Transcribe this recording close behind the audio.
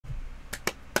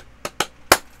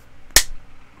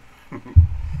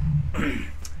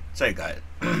So guys,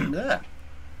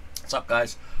 what's up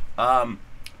guys?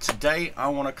 Today I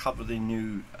want to cover the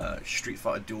new Street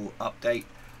Fighter Duel update,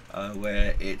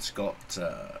 where it's got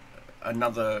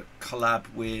another collab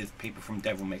with people from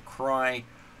Devil May Cry.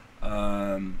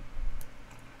 I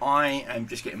am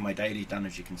just getting my dailies done,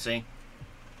 as you can see,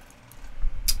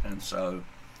 and so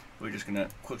we're just gonna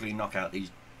quickly knock out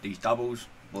these doubles,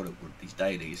 or these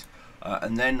dailies,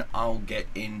 and then I'll get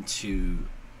into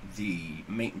the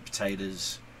meat and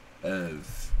potatoes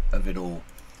of it all.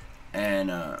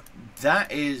 And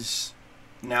that is,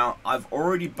 now I've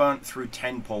already burnt through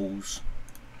 10 pulls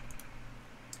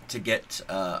to get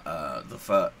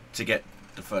the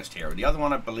first hero. The other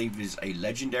one I believe is a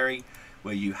legendary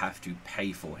where you have to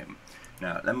pay for him.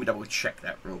 Now let me double check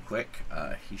that real quick.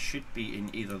 He should be in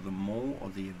either the mall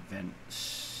or the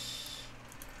events.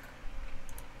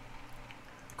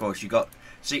 Of course, you got,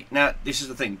 see, now this is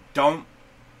the thing, don't,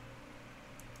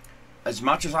 as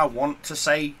much as I want to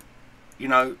say, you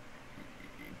know,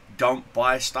 don't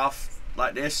buy stuff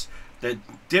like this, the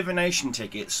divination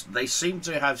tickets, they seem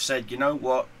to have said, you know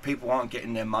what, people aren't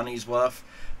getting their money's worth,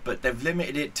 but they've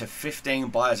limited it to 15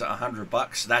 buys at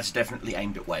 $100. That's definitely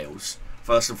aimed at whales.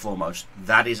 First and foremost,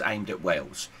 that is aimed at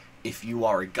whales. If you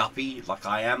are a guppy like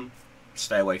I am,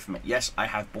 stay away from it. Yes, I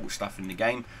have bought stuff in the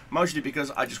game, mostly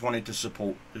because I just wanted to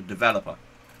support the developer.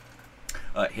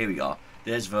 Here we are.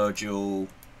 There's Virgil.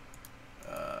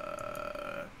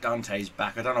 Dante's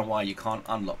back. I don't know why you can't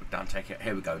unlock Dante.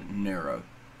 Here we go. Nero.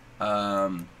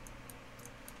 So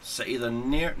either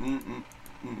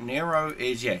Nero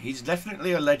is, yeah, he's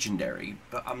definitely a legendary,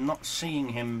 but I'm not seeing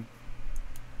him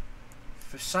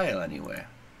for sale anywhere.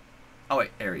 Oh wait,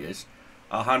 there he is.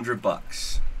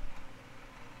 $100.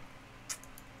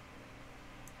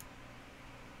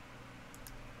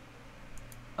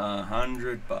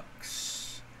 $100.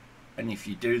 And if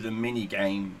you do the mini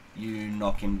game, you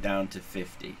knock him down to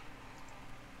 50.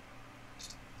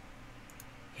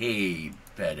 He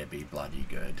better be bloody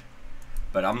good.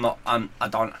 But I'm not.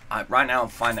 Right now,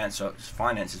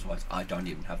 finances wise, I don't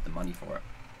even have the money for it.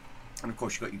 And of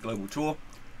course, you got your global tour.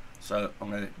 So I'm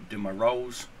gonna do my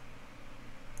rolls.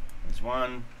 There's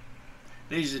one.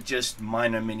 These are just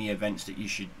minor mini events that you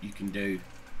can do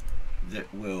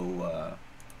that will.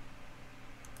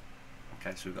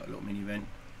 Okay, so we've got a little mini event.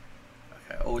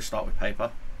 Okay, always start with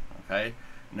paper. Okay,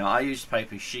 now I used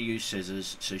paper, she used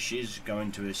scissors, so she's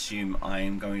going to assume I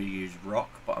am going to use rock,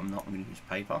 but I'm not going to use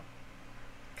paper.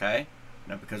 Okay,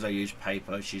 now because I use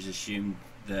paper, she's assumed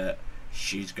that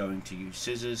she's going to use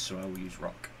scissors, so I will use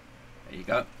rock. There you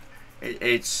go.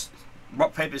 It's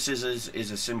rock, paper, scissors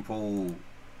is a simple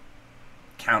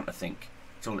counter think.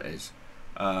 That's all it is.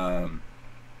 And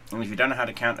if you don't know how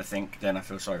to counter think, then I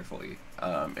feel sorry for you.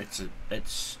 It's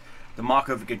the mark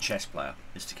of a good chess player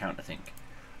is to counter think.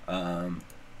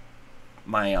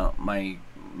 My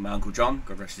Uncle John,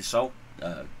 God rest his soul,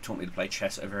 taught me to play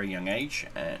chess at a very young age,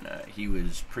 and he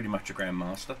was pretty much a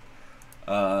grandmaster.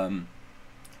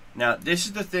 Now this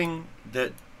is the thing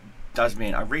that does me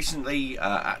in. I recently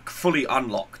fully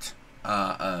unlocked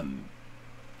Akuma's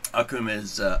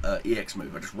EX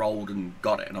move. I just rolled and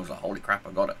got it, and I was like, holy crap,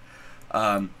 I got it.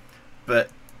 But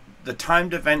the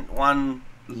timed event one,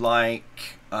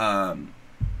 like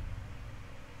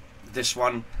this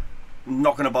one,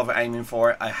 not going to bother aiming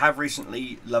for it. I have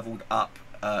recently leveled up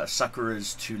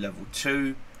Sakura's to level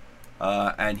 2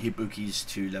 and Hibuki's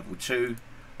to level 2.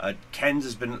 Ken's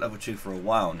has been at level 2 for a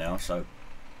while now, so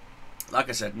like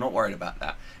I said, not worried about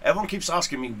that. Everyone keeps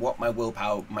asking me what my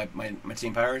willpower, my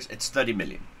team power is. It's 30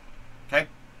 million. Okay,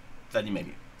 30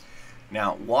 million.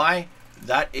 Now why?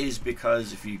 That is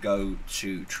because if you go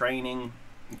to training,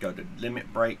 you go to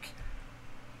limit break,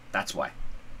 that's why.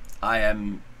 I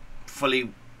am fully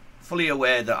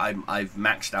aware that I've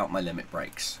maxed out my limit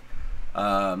breaks.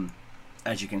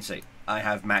 As you can see, I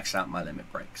have maxed out my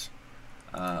limit breaks,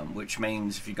 which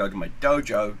means if you go to my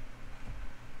dojo,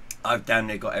 I've damn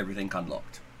near got everything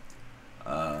unlocked.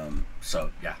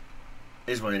 So yeah,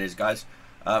 is what it is, guys.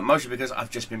 Mostly because I've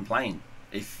just been playing.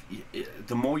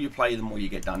 The more you play, the more you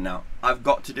get done. Now I've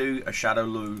got to do a Shadow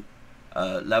Lu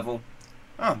level.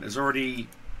 Oh, there's already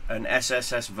an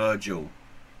SSS Virgil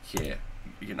here.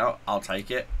 You know, I'll take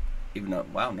it. Even though,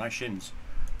 wow, nice shins.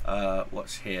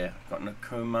 What's here? Got an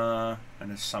Akuma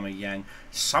and a Summer Yang.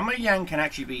 Summer Yang can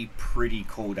actually be pretty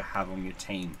cool to have on your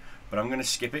team, but I'm going to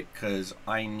skip it because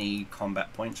I need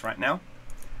combat points right now.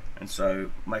 And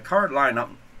so my current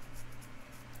lineup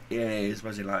is,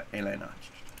 where's it like? Elena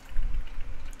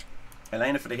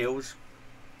for the heals.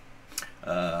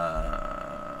 I'm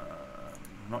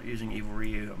not using Evil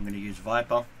Ryu. I'm going to use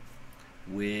Viper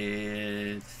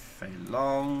with Fei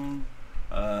Long,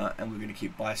 and we're going to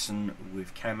keep Bison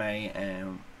with Kame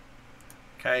and.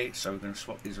 Okay, so we're going to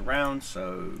swap these around.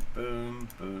 So boom,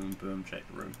 boom, boom. Check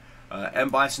the room. M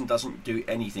Bison doesn't do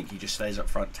anything. He just stays up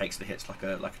front, takes the hits like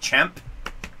a champ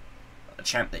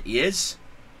that he is.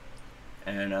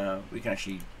 And we can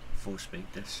actually 4-speed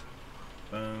this.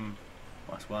 Boom,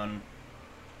 +1,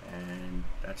 and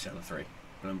that's the other 3.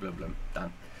 Boom, boom, boom,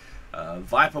 done.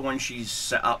 Viper, when she's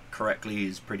set up correctly,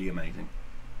 is pretty amazing.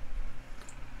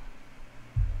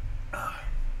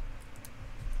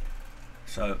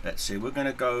 So let's see, we're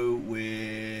gonna go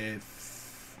with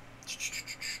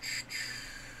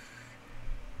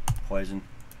Poison,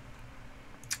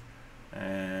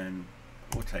 and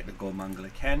we'll take the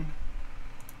Gormangala Ken.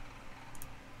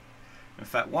 In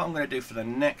fact, what I'm going to do for the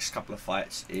next couple of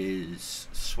fights is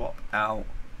swap out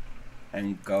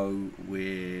and go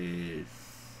with...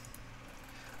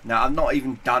 Now, I've not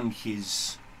even done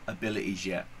his abilities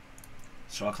yet,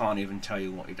 so I can't even tell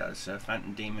you what he does. So,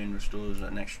 Phantom Demon restores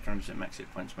an extra 10% max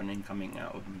hit points when incoming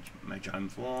out of Magi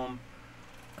form.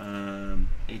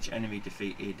 Each enemy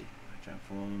defeated Magi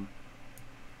form.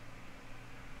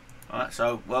 Alright,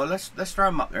 so, well, let's throw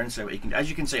him up there and see what he can do. As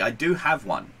you can see, I do have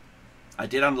one. I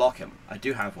did unlock him. I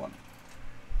do have one.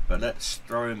 But let's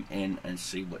throw him in and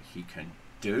see what he can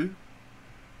do.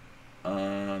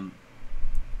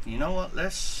 You know what?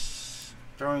 Let's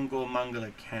throw in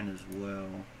Gormangala Ken as well.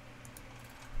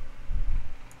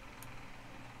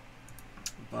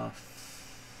 Buff.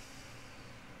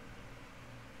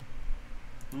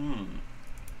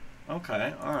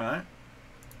 Okay, alright.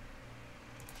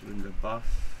 So we can go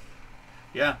buff.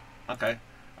 Yeah, okay.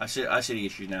 I see the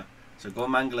issue now. So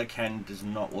Gormangala Ken does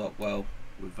not work well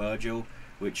with Virgil,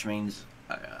 which means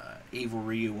Evil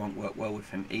Ryu won't work well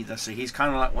with him either. So he's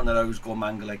kind of like one of those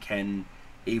Gormangala Ken,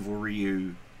 Evil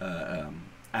Ryu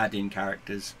add-in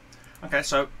characters. Okay,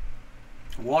 so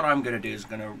what I'm going to do is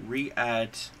going to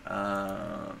re-add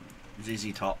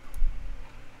ZZ Top,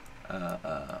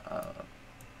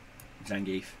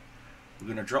 Zangief. We're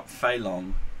going to drop Fei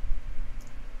Long,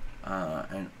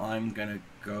 and I'm going to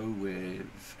go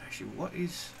with... Actually, what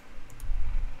is...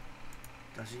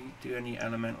 Does he do any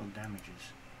elemental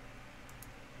damages?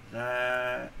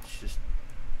 That's just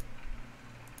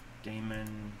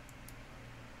demon.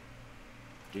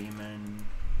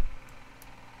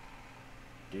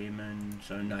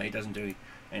 So no, he doesn't do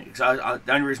any. Because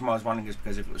the only reason why I was wondering is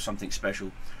because if it was something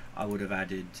special, I would have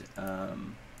added.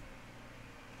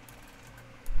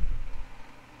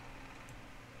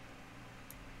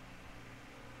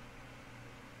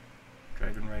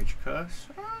 Dragon Rage Curse.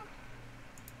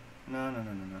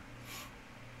 No.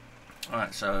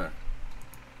 Alright, so...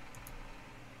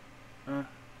 do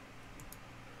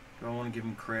I want to give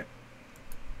him crit?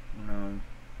 No.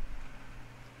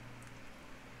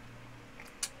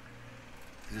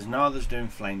 There's no others doing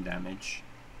flame damage.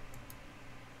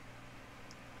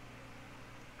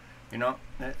 You know,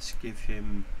 let's give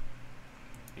him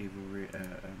Evil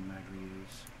Mad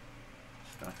Ryu's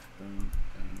stuff. Boom,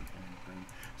 boom, boom, boom.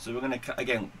 So we're going to,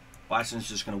 again, Bison's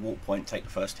just going to walk point, take the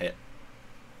first hit.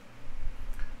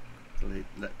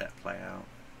 Let that play out.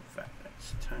 In fact,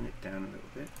 let's turn it down a little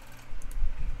bit.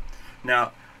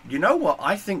 Now, you know what?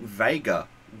 I think Vega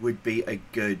would be a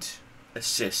good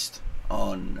assist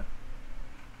on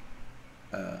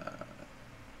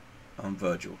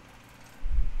Virgil.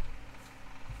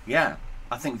 Yeah,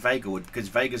 I think Vega would, because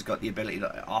Vega's got the ability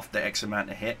that after X amount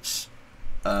of hits,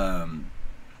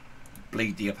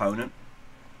 bleed the opponent.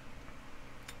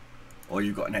 Or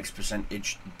you've got an X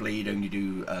percentage bleed and you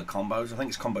do combos. I think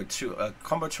it's combo 2 or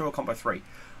combo 3.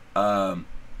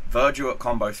 Virgil at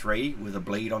combo 3 with a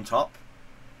bleed on top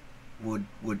would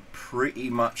pretty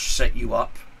much set you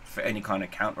up for any kind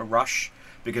of counter rush,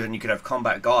 because then you could have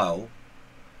Combat Guile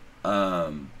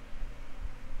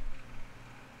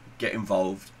get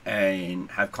involved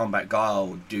and have Combat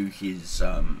Guile do his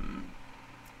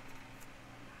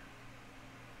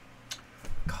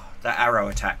that arrow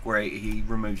attack where he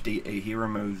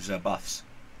removes buffs.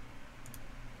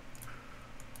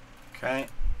 Okay,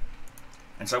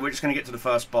 and so we're just going to get to the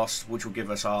first boss, which will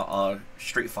give us our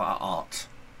Street Fighter art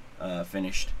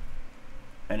finished,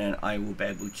 and then I will be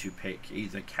able to pick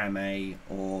either Kame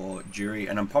or Juri,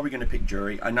 and I'm probably going to pick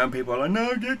Juri. I know people are like,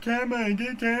 no, get Kame,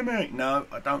 get Kame. No,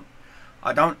 I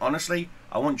don't honestly.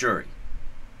 I want Juri.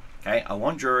 Okay, I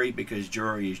want Juri because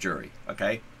Juri is Juri.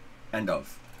 Okay, end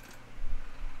of.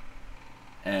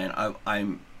 And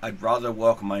I'd rather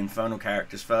work on my infernal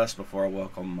characters first before I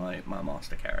work on my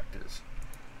master characters.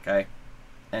 Okay,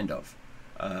 end of.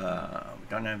 We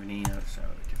don't have any so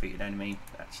defeated enemy.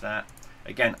 That's that.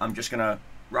 Again, I'm just gonna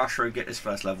rush through, get this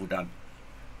first level done.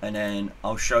 and then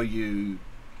I'll show you.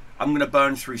 I'm going to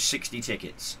burn through 60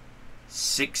 tickets.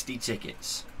 60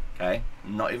 tickets. Okay?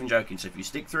 I'm not even joking. So if you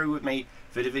stick through with me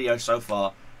for the video so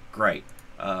far, great.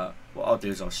 What I'll do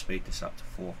is I'll speed this up to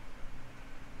 4.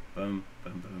 Boom,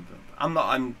 boom, boom, boom. I'm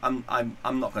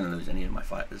not going to lose any of my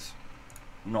fighters.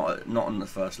 Not on the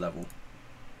first level.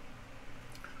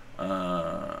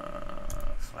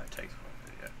 Fight takes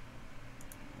video.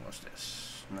 What's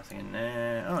this? Nothing in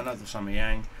there. Oh, another Summer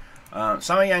Yang.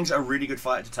 Summer Yang's a really good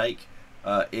fighter to take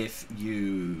if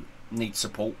you need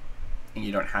support and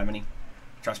you don't have any.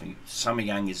 Trust me, Summer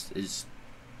Yang is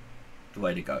the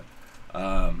way to go.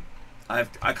 I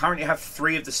currently have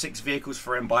 3 of the 6 vehicles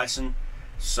for M. Bison,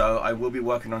 so I will be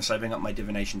working on saving up my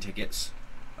divination tickets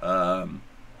to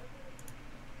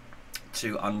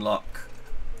unlock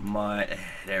my.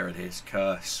 There it is,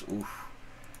 curse. Oof.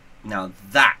 Now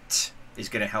that is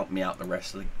going to help me out the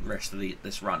rest of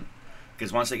this run,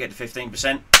 because once they get to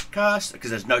 15%, curse, because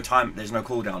there's no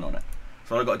cooldown on it.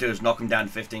 So all I've got to do is knock them down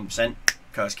to 15%.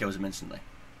 Curse kills them instantly.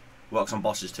 Works on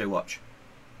bosses too. Watch.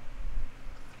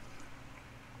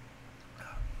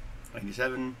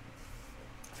 87,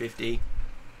 50,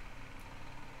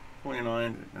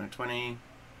 49, 20,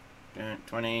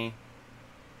 20.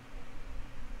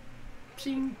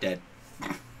 Psing, dead.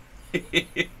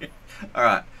 All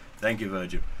right, thank you,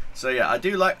 Virgil. So yeah, I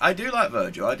do like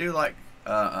Virgil. I do like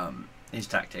his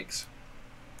tactics.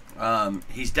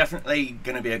 He's definitely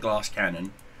going to be a glass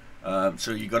cannon.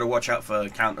 So you got to watch out for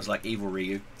counters like Evil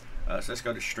Ryu. So let's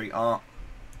go to Street Art.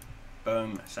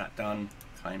 Boom, that's that done.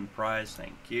 Claim prize,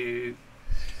 thank you.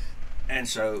 And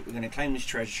so we're going to claim this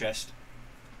treasure chest.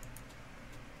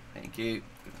 Thank you.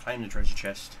 Claim the treasure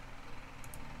chest.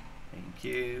 Thank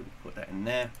you. Put that in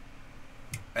there.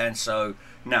 And so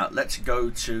now let's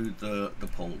go to the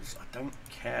pools. I don't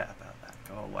care about that.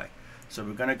 Go away. So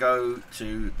we're going to go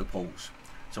to the pools.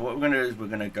 So what we're going to do is we're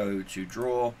going to go to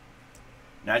draw.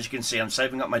 Now as you can see, I'm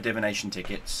saving up my divination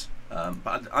tickets.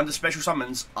 But under special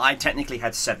summons, I technically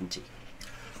had 70.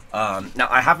 Now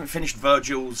I haven't finished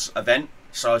Virgil's event,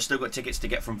 so I've still got tickets to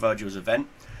get from Virgil's event.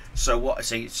 So what I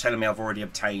see, it's telling me I've already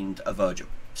obtained a Virgil.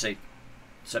 See,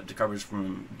 Scepter covers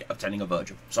from obtaining a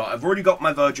Virgil. So I've already got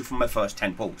my Virgil from my first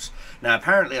 10 pulls. Now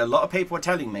apparently a lot of people are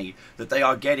telling me that they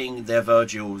are getting their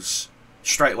Virgils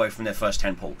straight away from their first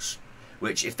 10 pulls.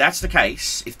 Which, if that is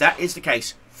the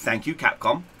case, thank you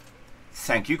Capcom,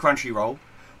 thank you Crunchyroll.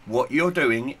 What you're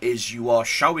doing is you are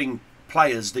showing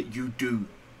players that you do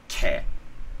care.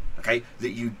 Okay, that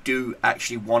you do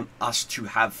actually want us to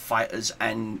have fighters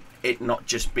and it not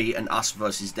just be an us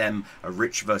versus them, a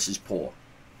rich versus poor.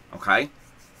 Okay,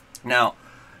 now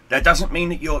that doesn't mean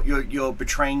that you're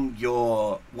betraying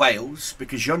your whales,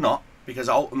 because you're not. Because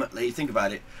ultimately, think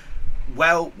about it,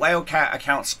 whale cat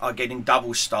accounts are getting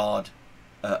double starred,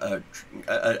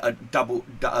 double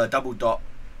dot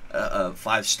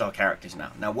 5-star characters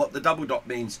now. Now what the double dot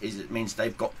means is it means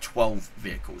they've got 12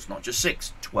 vehicles, not just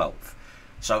 6, 12.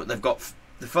 So they've got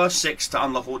the first 6 to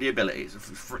unlock all the abilities.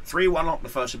 3 will unlock the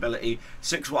first ability,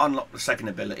 6 will unlock the second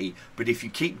ability. But if you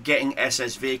keep getting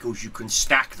SS vehicles, you can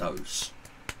stack those.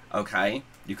 Okay?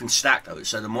 You can stack those.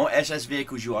 So the more SS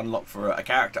vehicles you unlock for a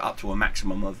character up to a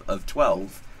maximum of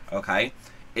 12, okay,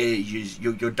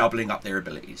 you're doubling up their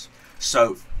abilities.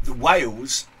 So the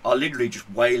whales are literally just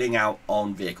whaling out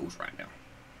on vehicles right now.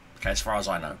 Okay, as far as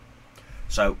I know.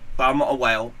 So, but I'm not a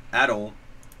whale at all.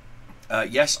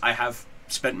 Yes, I have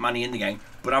spent money in the game,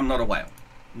 but I'm not a whale.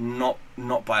 Not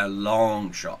by a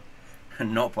long shot.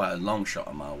 Not by a long shot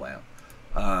am I a whale.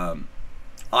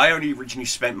 I only originally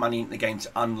spent money in the game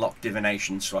to unlock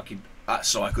divination so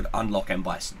I could unlock M.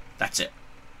 Bison. That's it.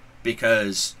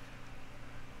 Because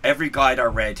every guide I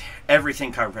read,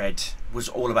 everything I read was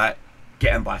all about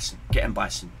get M. Bison, get M.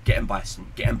 Bison, get M.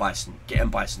 Bison, get M. Bison, get M.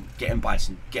 Bison, get M.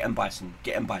 Bison, get M. Bison,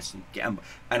 get M. Bison, get M.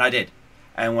 And I did.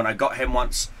 And when I got him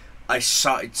once, I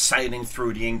started sailing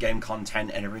through the in-game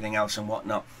content and everything else and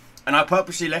whatnot. And I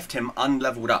purposely left him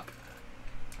unleveled up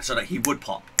so that he would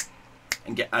pop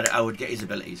and I would get his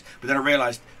abilities. But then I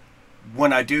realized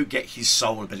when I do get his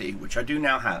soul ability, which I do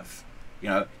now have, you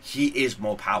know, he is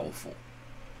more powerful.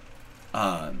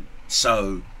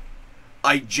 So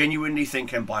I genuinely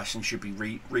think M. Bison should be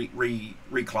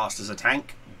reclassed as a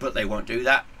tank, but they won't do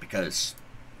that because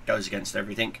it goes against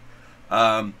everything.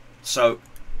 So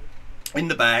in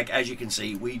the bag, as you can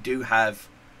see, we do have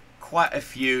quite a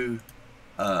few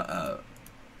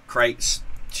crates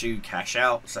to cash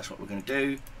out. So that's what we're going to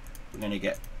do. We're going to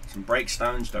get some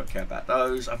breakstones. Don't care about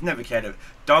those. I've never cared.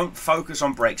 Don't focus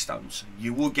on breakstones.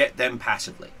 You will get them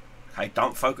passively. Okay,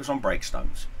 don't focus on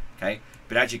breakstones. Okay,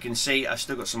 but as you can see, I've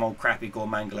still got some old crappy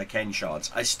Gormangala Ken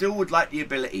shards. I still would like the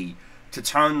ability to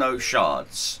turn those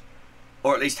shards,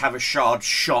 or at least have a shard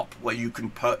shop where you can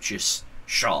purchase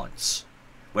shards,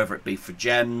 whether it be for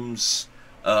gems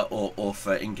or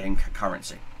for in-game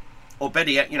currency, or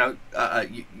better yet, you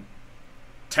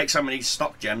take some of these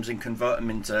stock gems and convert them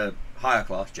into higher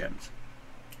class gems,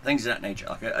 things of that nature,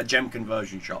 like a gem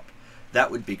conversion shop.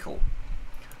 That would be cool.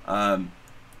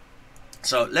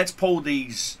 So let's pull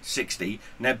these 60.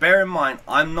 Now bear in mind,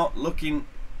 I'm not looking...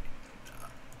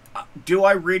 Do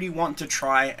I really want to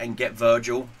try and get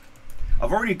Virgil?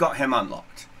 I've already got him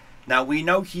unlocked. Now we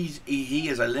know he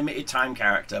is a limited time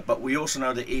character, but we also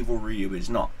know that Evil Ryu is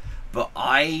not. But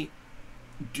I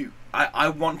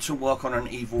want to work on an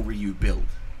Evil Ryu build.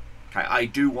 Okay, I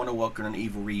do want to work on an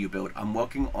Evil Ryu build. I'm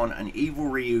working on an Evil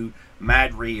Ryu,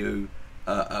 Mad Ryu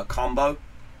combo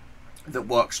that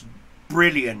works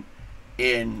brilliant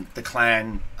in the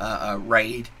clan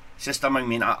raid system. I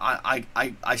mean,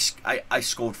 I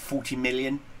scored 40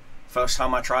 million first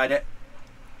time I tried it,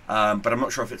 but I'm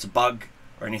not sure if it's a bug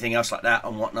or anything else like that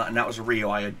and whatnot. And that was a Ryu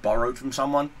I had borrowed from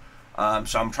someone.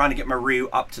 So I'm trying to get my Ryu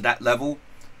up to that level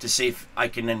to see if I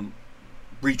can then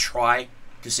retry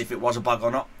to see if it was a bug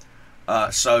or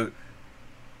not. So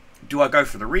do I go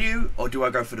for the Ryu or do I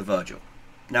go for the Virgil?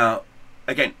 Now,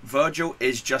 again, Virgil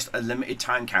is just a limited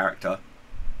time character.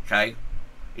 Okay,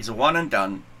 he's a one and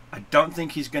done. I don't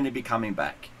think he's going to be coming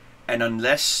back, and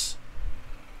unless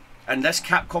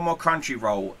Capcom or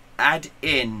Crunchyroll add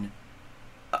in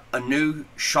a new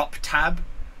shop tab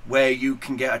where you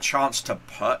can get a chance to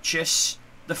purchase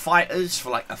the fighters for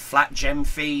like a flat gem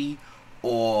fee,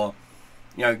 or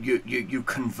you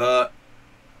convert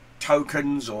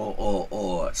tokens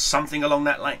or something along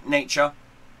that nature,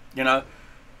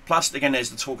 Plus, again,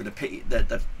 there's the talk of the pity,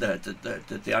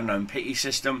 the unknown pity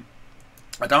system.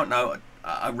 I don't know.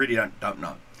 I really don't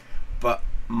know. But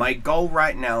my goal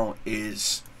right now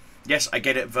is, yes, I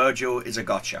get it. Virgil is a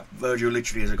gotcha. Virgil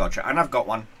literally is a gotcha, and I've got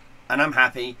one, and I'm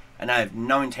happy, and I have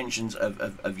no intentions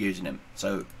of using him.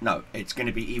 So no, it's going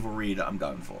to be Evil Ryu that I'm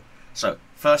going for. So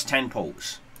first 10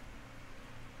 pulls,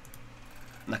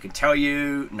 and I can tell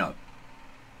you no.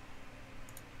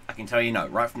 I can tell you no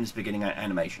right from this beginning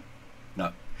animation.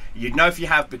 No. You'd know if you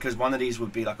have, because one of these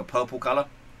would be like a purple color.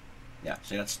 Yeah,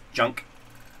 see, that's junk.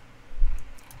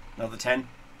 Another 10.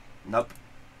 Nope.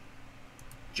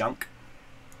 Junk.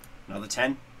 Another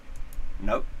 10.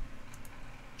 Nope.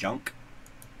 Junk.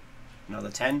 Another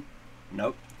 10.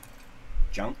 Nope.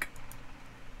 Junk.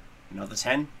 Another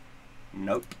 10.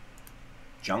 Nope.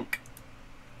 Junk.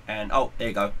 And, oh, there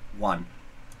you go. 1.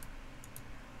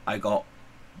 I got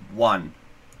 1.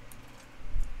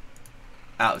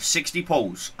 Out of 60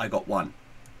 pulls, I got 1.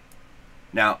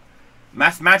 Now,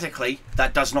 mathematically,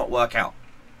 that does not work out.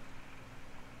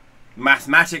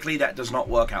 Mathematically, that does not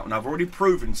work out. And I've already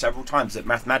proven several times that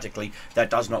mathematically,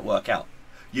 that does not work out.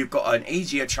 You've got an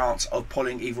easier chance of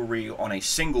pulling Evil Ryu on a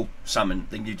single summon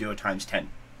than you do a times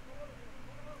 10.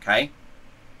 Okay?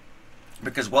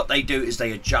 Because what they do is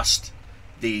they adjust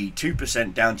the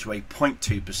 2% down to a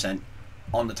 0.2%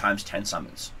 on the times 10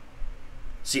 summons.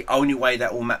 It's the only way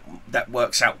that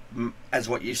works out as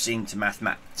what you've seen to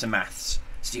maths.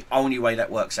 It's the only way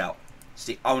that works out. It's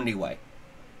the only way.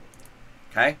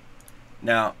 Okay?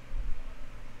 Now,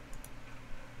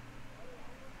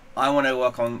 I want to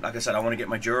work on, like I said, I want to get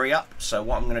my jewelry up. So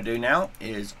what I'm going to do now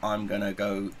is I'm going to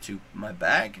go to my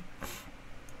bag.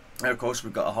 And of course,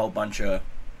 we've got a whole bunch of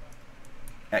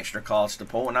extra cards to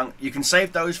pull. And you can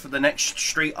save those for the next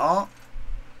street art.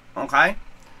 Okay?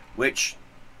 Which...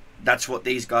 that's what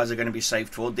these guys are going to be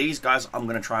saved for. These guys I'm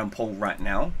going to try and pull right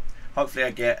now. Hopefully I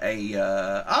get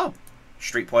a... oh!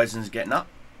 Street Poison's getting up.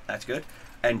 That's good.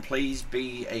 And please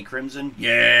be a Crimson.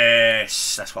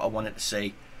 Yes! That's what I wanted to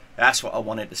see. That's what I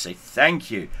wanted to see. Thank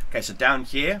you. Okay, so down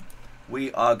here,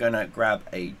 we are going to grab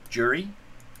a Jury.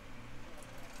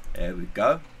 There we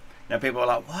go. Now people are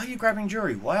like, why are you grabbing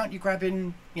Jury? Why aren't you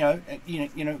grabbing,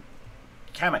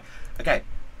 Kame? Okay,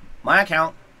 my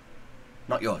account,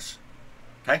 not yours.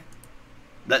 Okay,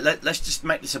 let's just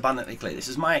make this abundantly clear. This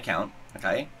is my account,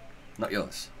 okay, not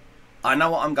yours. I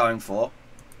know what I'm going for.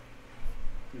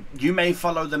 You may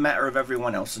follow the meta of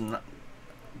everyone else, and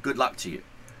good luck to you.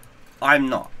 I'm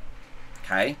not.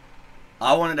 Okay,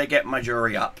 I wanted to get my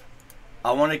Jury up.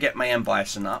 I want to get my M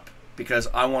Bison up because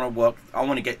I want to work. I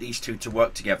want to get these two to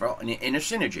work together in a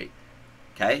synergy.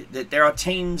 Okay, there are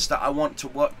teams that I want to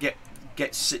work get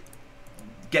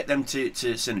them to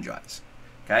synergize.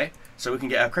 Okay. So we can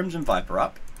get our Crimson Viper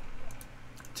up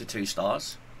to 2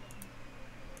 stars.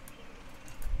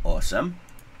 Awesome.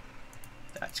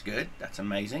 That's good. That's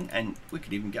amazing. And we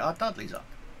could even get our Dudleys up.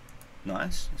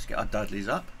 Nice. Let's get our Dudleys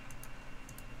up.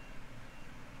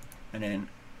 And then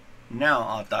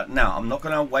now I'm not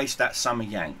going to waste that summer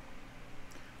yank.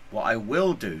 What I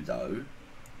will do though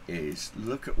is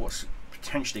look at what's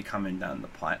potentially coming down the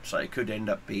pipe. So it could end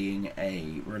up being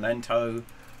a Relento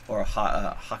or a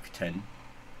Huckten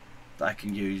that I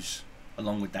can use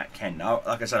along with that Ken. Now,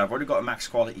 like I said, I've already got a max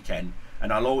quality Ken,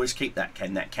 and I'll always keep that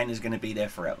Ken. That Ken is going to be there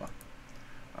forever.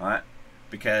 Alright?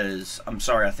 Because, I'm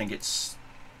sorry, I think it's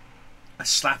a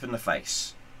slap in the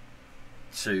face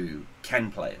to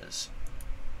Ken players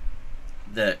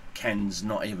that Ken's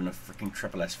not even a freaking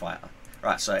triple S fighter.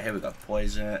 Right, so here we go.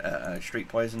 Poison, Street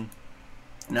Poison.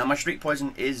 Now my Street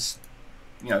Poison is,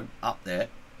 you know, up there,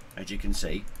 as you can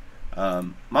see.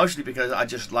 Mostly because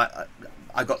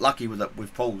I got lucky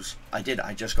with pulls. I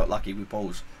just got lucky with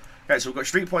pulls. Okay, so we've got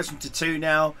Street Poison to 2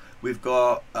 now. We've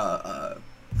got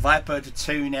Viper to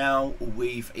 2 now.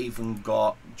 We've even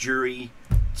got Jury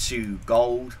to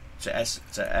Gold to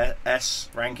S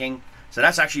ranking. So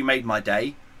that's actually made my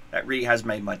day. That really has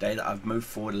made my day that I've moved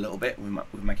forward a little bit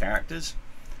with my characters.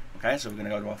 Okay, so we're going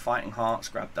to go to our Fighting Hearts,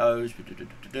 grab those,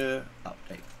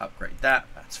 upgrade that,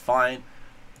 that's fine.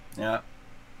 Yeah.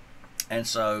 And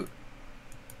so,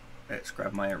 let's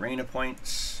grab my arena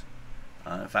points.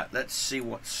 In fact, let's see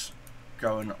what's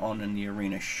going on in the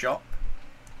arena shop,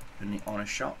 in the honor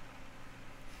shop.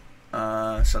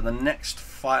 So the next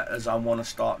fighters I want to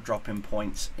start dropping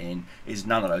points in is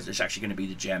none of those. It's actually going to be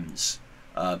the gems.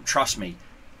 Trust me.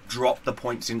 Drop the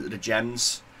points into the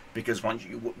gems, because once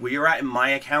where you're at in my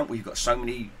account, where you've got so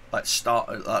many like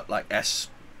like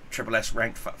triple S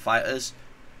ranked fighters,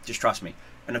 just trust me.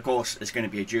 And of course, it's going to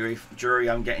be a jury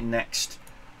I'm getting next.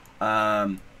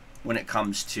 When it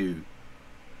comes to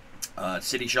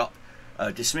city shop,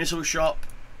 dismissal shop,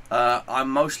 I'm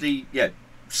mostly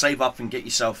save up and get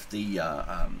yourself the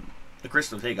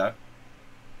crystals. Here you go.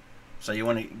 So you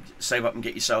want to save up and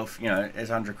get yourself, you know, there's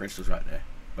 100 crystals right there.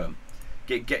 Boom.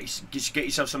 Get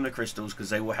yourself some of the crystals, because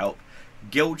they will help.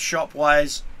 Guild shop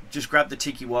wise, just grab the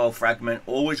Tiki World fragment.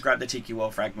 Always grab the Tiki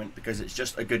World fragment, because it's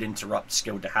just a good interrupt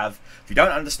skill to have. If you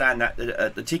don't understand that,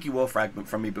 the Tiki World fragment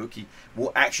from Ibuki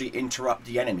will actually interrupt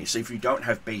the enemy. So if you don't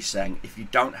have Bisang, if you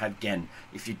don't have Gen,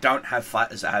 if you don't have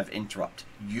fighters that have interrupt,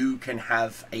 you can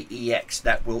have a EX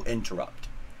that will interrupt,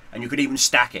 and you could even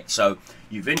stack it. So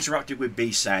you've interrupted with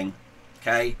Bisang,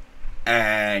 okay,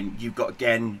 and you've got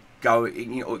Gen. Go,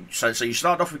 you know, so you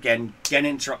start off with Gen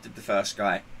interrupted the first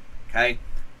guy, okay.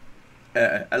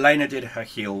 Elena did her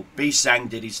heal, Bisang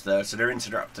did his third, so they're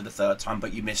interrupted the third time,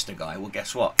 but you missed a guy. Well,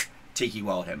 guess what? Tiki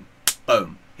Wild him,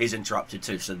 boom, he's interrupted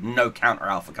too, so no counter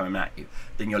alpha coming at you.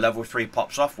 Then your level 3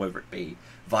 pops off, whether it be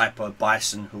Viper,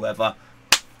 Bison, whoever,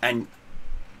 and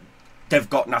they've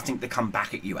got nothing to come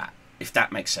back at you at, if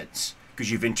that makes sense. Because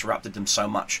you've interrupted them so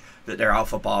much that their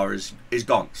alpha bar is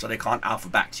gone, so they can't alpha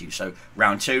back to you. So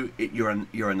round 2, you're in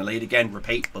the lead again.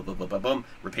 Repeat, boom, boom, boom, boom, boom.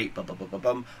 Repeat, boom, boom, boom, boom,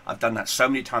 boom. I've done that so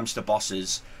many times to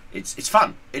bosses. It's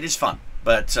fun. It is fun.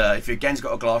 But if your gen's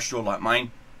got a glass jaw like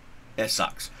mine, it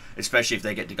sucks, especially if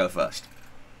they get to go first.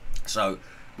 So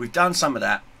we've done some of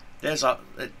that. There's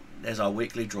our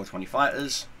weekly draw 20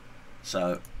 fighters.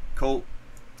 So cool.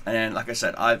 And then, like I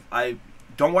said, I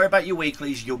don't worry about your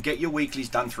weeklies. You'll get your weeklies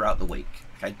done throughout the week.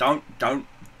 Okay, don't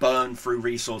burn through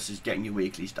resources getting your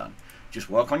weeklies done. Just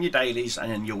work on your dailies,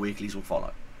 and then your weeklies will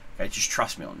follow. Okay, just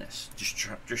trust me on this. Just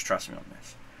trust me on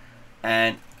this.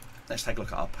 And let's take a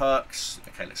look at our perks.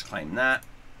 Okay, let's claim that.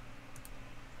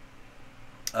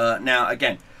 Now,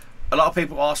 again, a lot of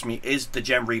people ask me, is the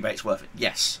gem rebates worth it?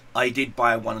 Yes, I did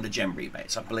buy one of the gem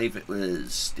rebates. I believe it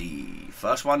was the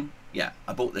first one. Yeah,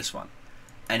 I bought this one,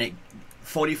 and it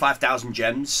 45,000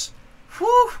 gems.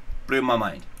 Whew, blew my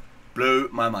mind. Blew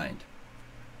my mind.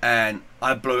 And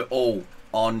I blew it all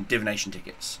on divination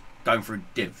tickets. Going through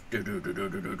div.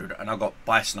 And I got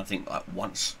Bison, I think, like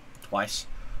once, twice.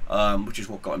 Which is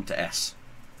what got him to S.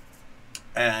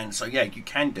 And so, yeah, you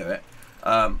can do it.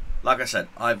 Like I said,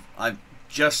 I've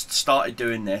just started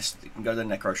doing this. You can go to the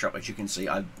Necro shop, as you can see.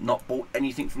 I've not bought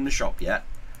anything from the shop yet.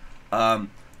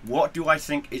 What do I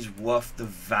think is worth the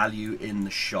value in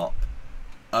the shop?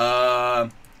 The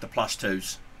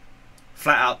 +2s.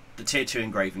 Flat out, the tier 2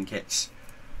 engraving kits.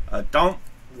 Don't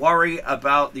worry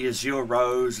about the Azure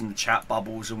Rose and the chat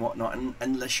bubbles and whatnot,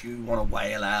 unless you want to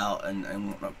whale out and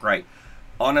whatnot. Great.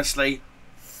 Honestly,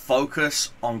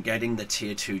 focus on getting the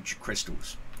tier 2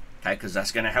 crystals. Okay, because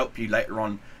that's going to help you later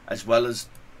on, as well as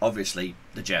obviously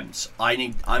the gems.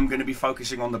 I'm going to be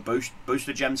focusing on the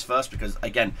booster gems first, because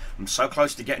again, I'm so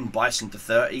close to getting Bison to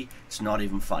 30, it's not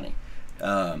even funny.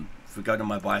 If we go to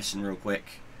my Bison real quick,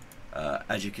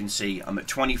 as you can see, I'm at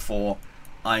 24.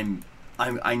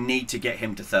 I need to get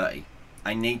him to 30.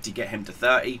 I need to get him to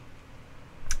 30.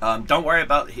 Don't worry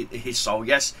about his soul.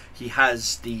 Yes, he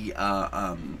has the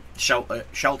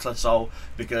shelter soul,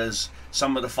 because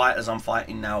some of the fighters I'm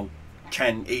fighting now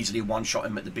can easily one-shot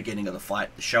him at the beginning of the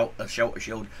fight. The shelter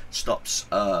shield stops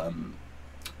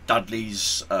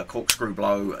Dudley's corkscrew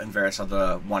blow and various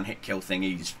other one-hit kill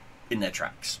thingies in their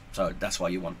tracks. So that's why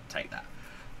you want to take that.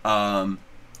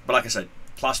 But like I said,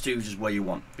 +2s is where you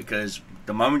want, because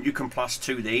the moment you can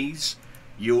 +2 these,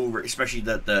 you'll, especially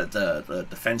the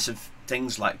defensive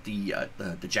things like the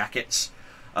jackets,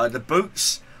 the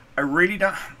boots. I really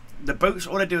don't. The boots,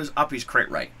 all they do is up his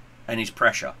crit rate and his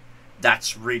pressure.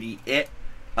 That's really it.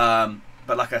 But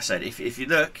like I said, if you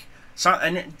look,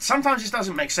 sometimes this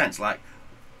doesn't make sense. Like,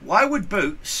 why would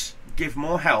boots give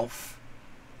more health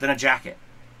than a jacket?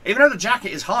 Even though the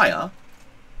jacket is higher,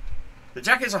 the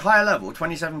jacket's a higher level,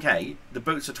 27k. The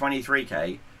boots are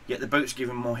 23k. Yet the boots give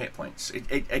him more hit points.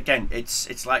 Again,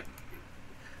 it's like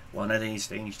one of these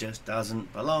things just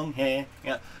doesn't belong here.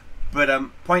 Yeah. But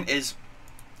point is,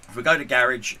 if we go to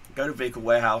garage, go to vehicle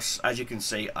warehouse, as you can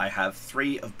see, I have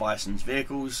 3 of Bison's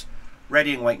vehicles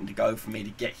ready and waiting to go for me to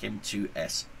get him to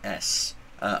SS,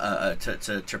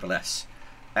 to triple S.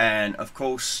 And of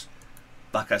course,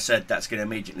 like I said, that's going to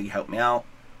immediately help me out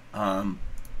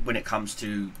when it comes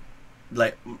to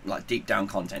like deep down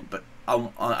content. But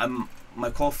my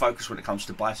core focus when it comes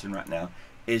to Bison right now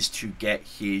is to get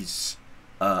his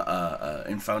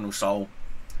Infernal Soul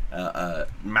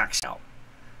maxed out.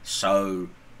 So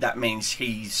that means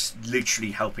he's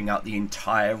literally helping out the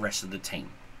entire rest of the team.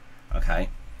 Okay,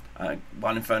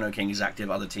 one Inferno King is active.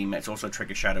 Other teammates also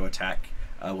trigger Shadow Attack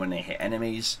when they hit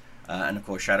enemies, and of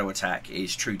course Shadow Attack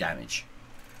is true damage.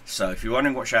 So if you're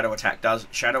wondering what Shadow Attack does,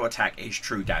 Shadow Attack is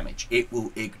true damage. It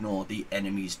will ignore the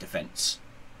enemy's defense.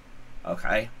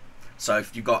 Okay, so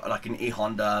if you've got like an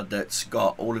E-Honda that's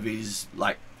got all of his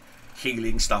like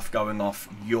healing stuff going off,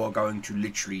 you're going to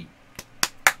literally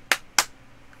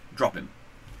drop him.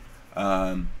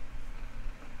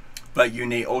 But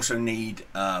you also need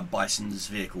Bison's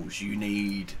vehicles. You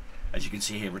need, as you can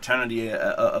see here, Return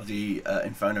of the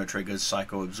Inferno triggers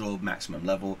Psycho Absorb maximum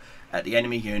level at the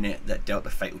enemy unit that dealt the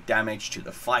fatal damage to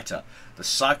the fighter. The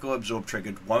Psycho Absorb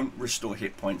triggered won't restore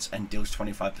hit points and deals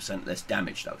 25% less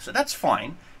damage though. So that's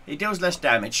fine. It deals less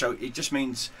damage, so it just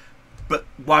means, but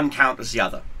one counters the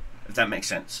other, if that makes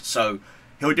sense. So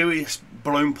he'll do his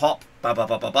balloon pop,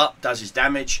 does his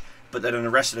damage, but then the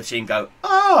rest of the team go,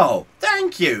 oh,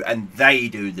 thank you, and they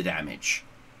do the damage.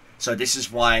 So this is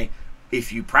why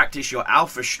if you practice your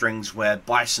alpha strings where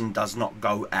Bison does not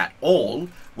go at all,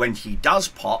 when he does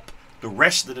pop, the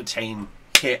rest of the team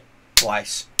hit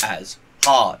twice as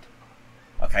hard.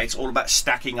 Okay, it's all about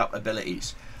stacking up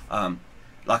abilities.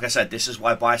 Like I said, this is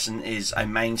why Bison is a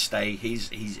mainstay.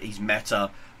 He's meta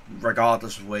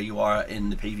regardless of where you are in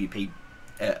the PvP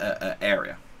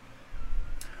area.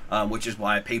 Which is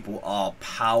why people are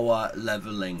power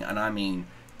leveling, and I mean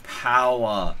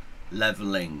power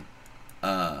leveling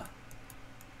their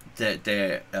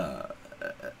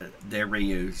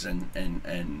Ryus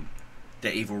and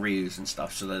their evil Ryus and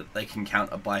stuff, so that they can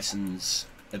counter Bison's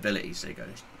abilities. There you go.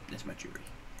 There's my Jury.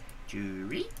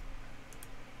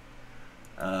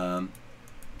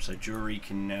 So Jury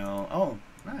can now. Oh,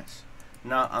 nice.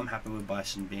 No, I'm happy with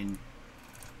Bison being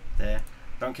there.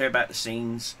 Don't care about the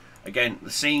scenes. Again, the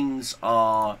scenes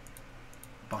are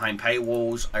behind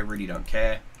paywalls. I really don't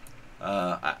care.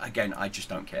 Again, I just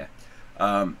don't care.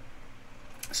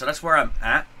 So that's where I'm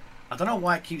at. I don't know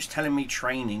why it keeps telling me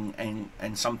training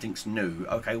and something's new.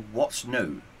 Okay, what's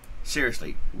new?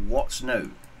 Seriously, what's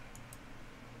new?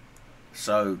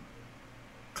 So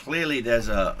clearly there's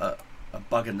a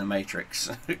bug in the matrix,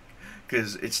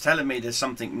 because it's telling me there's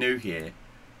something new here,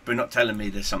 but not telling me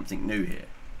there's something new here.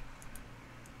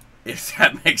 If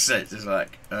that makes sense. It's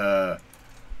like,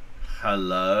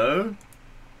 hello?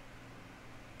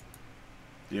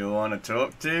 Do you want to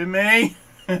talk to me?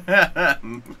 Yeah.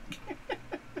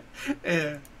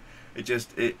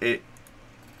 It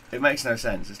makes no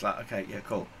sense. It's like, okay, yeah,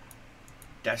 cool.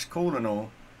 That's cool and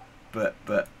all, but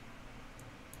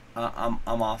I'm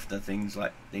after things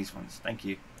like these ones. Thank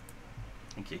you.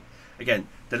 Thank you. Again,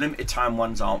 the limited time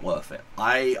ones aren't worth it.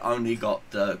 I only got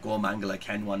the Gormangala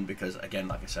Ken one because, again,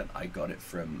 like I said, I got it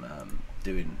from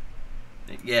doing...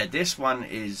 Yeah, this one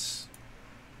is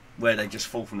where they just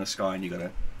fall from the sky and you got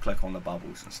to click on the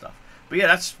bubbles and stuff. But yeah,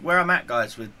 that's where I'm at,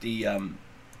 guys, with the... don't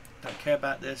care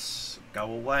about this, go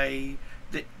away.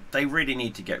 They really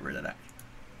need to get rid of that.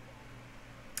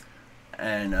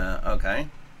 And, okay.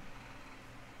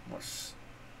 What's...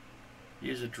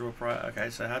 Use a draw prior.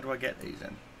 Okay, so how do I get these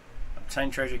then?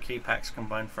 Obtain treasure key packs,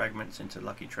 combine fragments into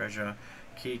lucky treasure.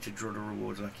 Key to draw the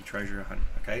rewards lucky treasure hunt.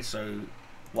 Okay, so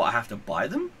What, I have to buy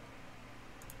them?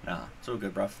 Nah, it's all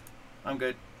good, bruv. I'm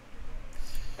good.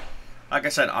 Like I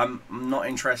said, I'm not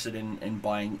interested in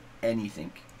buying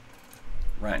anything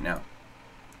right now.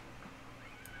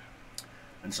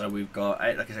 And so we've got,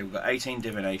 like I said, we've got 18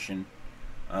 divination.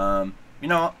 You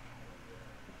know what?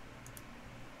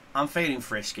 I'm feeling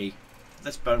frisky.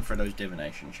 Let's burn for those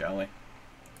divination, shall we?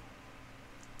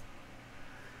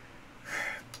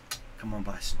 Come on,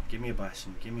 bison. Give me a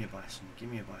bison. Give me a bison.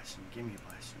 Give me a bison. Give me a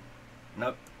bison.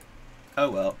 Nope. Oh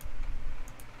well.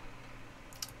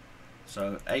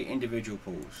 So 8 individual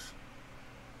pools.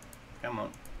 Come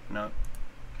on. No.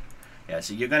 Yeah,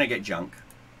 so you're going to get junk.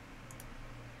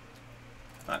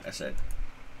 Like I said.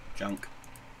 Junk.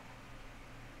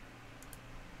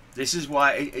 This is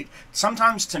why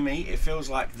sometimes to me it feels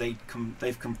like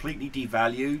they've completely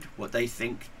devalued what they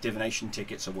think divination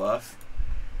tickets are worth.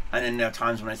 And then there are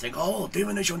times when I think, oh,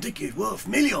 divination ticket worth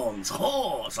millions.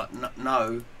 Oh, it's like,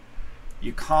 no.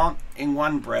 You can't, in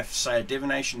one breath, say a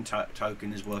divination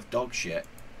token is worth dog shit.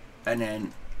 And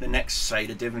then the next say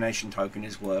the divination token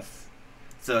is worth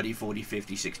 30, 40,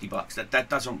 50, 60 bucks. That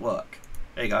doesn't work.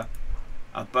 There you go.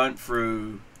 I've burnt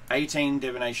through 18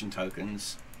 divination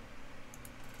tokens.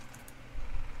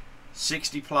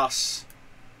 60 plus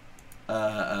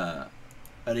are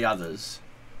the others.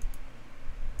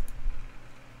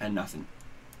 And nothing.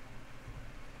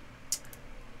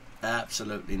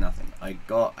 Absolutely nothing. I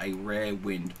got a rare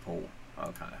wind pool.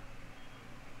 Okay.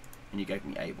 And you gave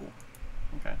me able.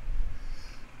 Okay.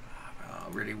 I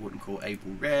really wouldn't call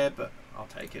able rare, but I'll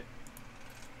take it.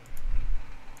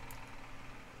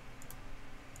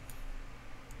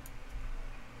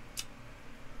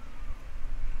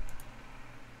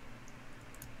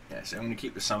 Yeah, so I'm going to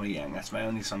keep the Summer Yang. That's my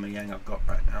only Summer Yang I've got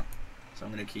right now. So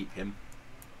I'm going to keep him.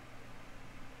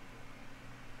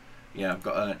 Yeah, I've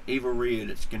got an Evil Ryu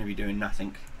that's going to be doing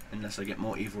nothing unless I get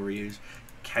more Evil Ryus.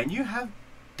 Can you have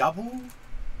double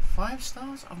 5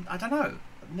 stars? I don't know.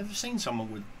 I've never seen someone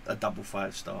with a double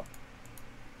 5-star.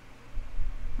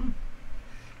 That'd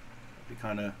be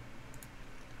kind of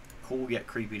cool yet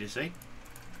creepy to see.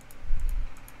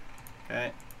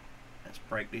 Okay, let's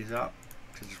break these up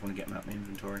because I just want to get them out of my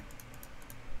inventory.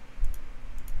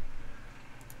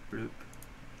 Bloop.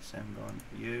 Send on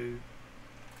you.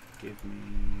 Give me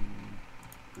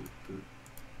boop boop.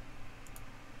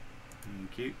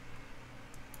 Thank you.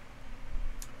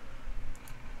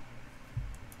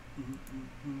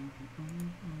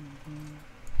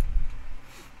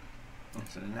 And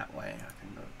so in that way I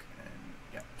can look, and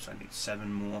yeah, so I need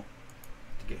 7 more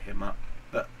to get him up.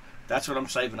 But that's what I'm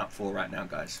saving up for right now,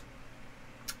 guys.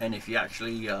 And if you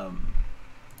actually go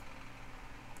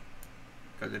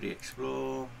to the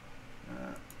explore,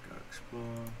 go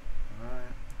explore,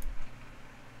 alright.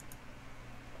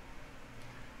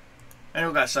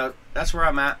 Anyway guys, so that's where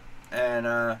I'm at,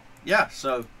 and yeah,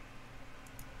 so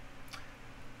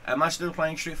am I still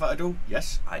playing Street Fighter Duel?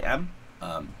 Yes, I am.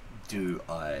 Do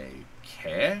I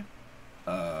care?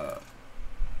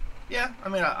 Yeah, I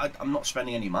mean, I'm not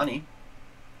spending any money,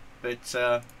 but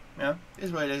yeah, it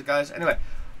is what it is, guys. Anyway,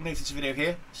 I'm going to leave this video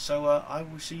here, so I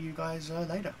will see you guys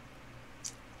later.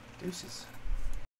 Deuces.